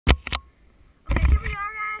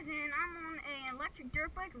electric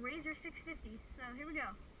dirt bike, Razor 650. So here we go.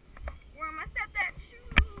 Wearing my stepdad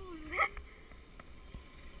shoes.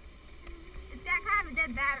 It's got kind of a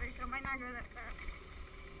dead battery, so it might not go that fast.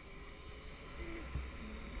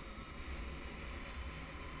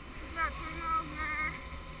 It's about 20 miles an hour,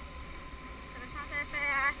 so it's not that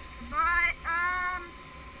fast. But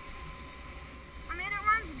I mean, it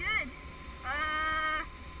runs good.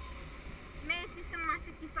 You may see some of my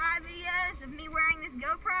 65 videos of me wearing this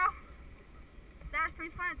GoPro. That was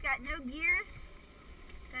pretty fun. It's got no gears.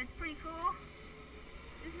 That's pretty cool.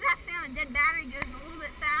 This is actually on a dead battery. It goes a little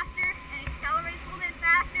bit faster and accelerates a little bit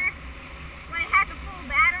faster when it has a full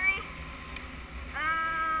battery.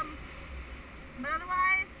 But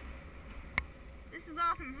otherwise, this is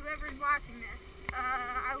awesome. Whoever's watching this,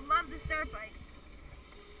 I love this dirt bike.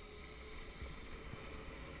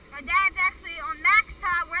 My dad's actually on Max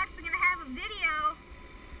Top. We're actually going to have a video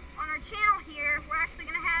on our channel here. We're actually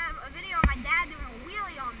going to have a video of my dad doing a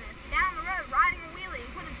wheelie on this, down the road, riding a wheelie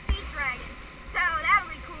with a speed dragon. So that'll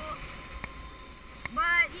be cool.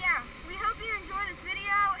 But yeah, we hope you enjoy this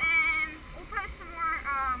video, and we'll post some more.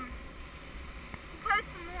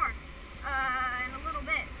 In a little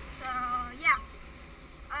bit. So yeah.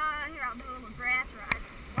 Here, I'll do a little grass ride.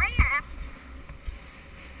 Where?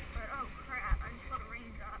 But oh crap! I just felt a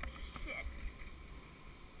raindrop. Shit.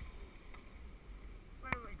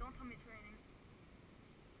 Wait, don't tell me it's raining.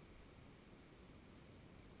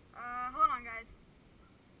 Hold on, guys.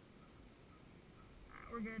 Alright,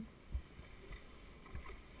 we're good.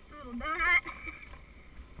 A little donut.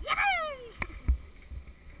 Yay!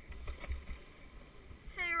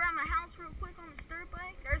 Show you around my house real quick on the dirt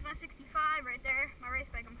bike. There's my 65 right there. My race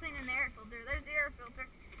bike. I'm cleaning the air filter. There's the air filter.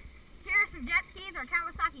 Here's some jet skis, our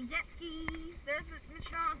Kawasaki jet skis. There's Mr.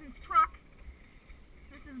 Jonathan's truck.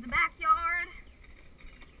 This is the backyard.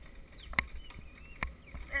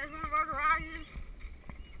 There's one of our garages.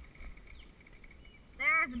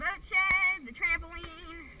 There's the boat shed, the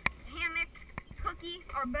trampoline, the hammock, Cookie,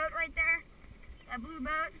 our boat right there. That blue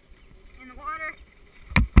boat in the water.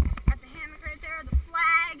 Got the hammock right there, the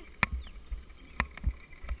flag.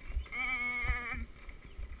 And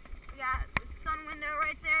we got the sun window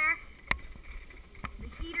right there. The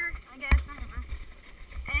heater, I guess, I don't know.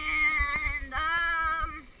 And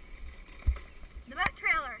the boat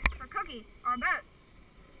trailer for Cookie, our boat.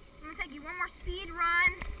 I'm gonna take you one more speed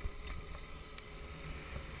run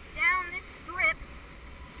down this strip.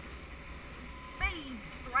 Speed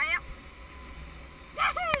strap.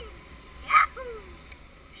 Yahoo! Yahoo!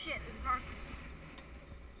 Shit, there's a car.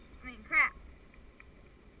 I mean, crap.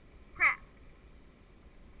 Crap.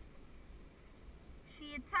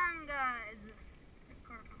 Shiatangas. There's a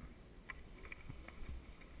car coming.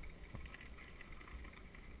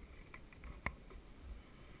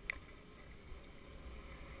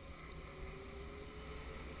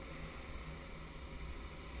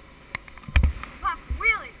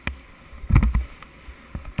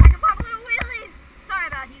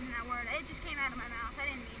 It just came out of my mouth.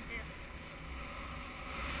 I didn't mean to.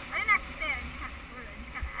 I didn't actually say it. I just kind of slurred it.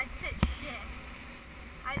 I said shit.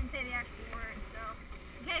 I didn't say the actual word, so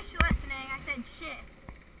in case you're listening, I said shit.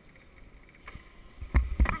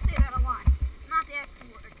 I say that a lot. Not the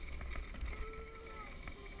actual word.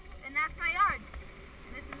 And that's my yard.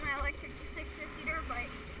 And this is my electric 650 dirt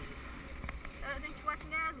bike. So thanks for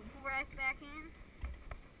watching, guys. We'll pull right back in.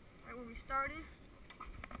 Right where we started.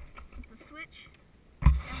 Hit the switch.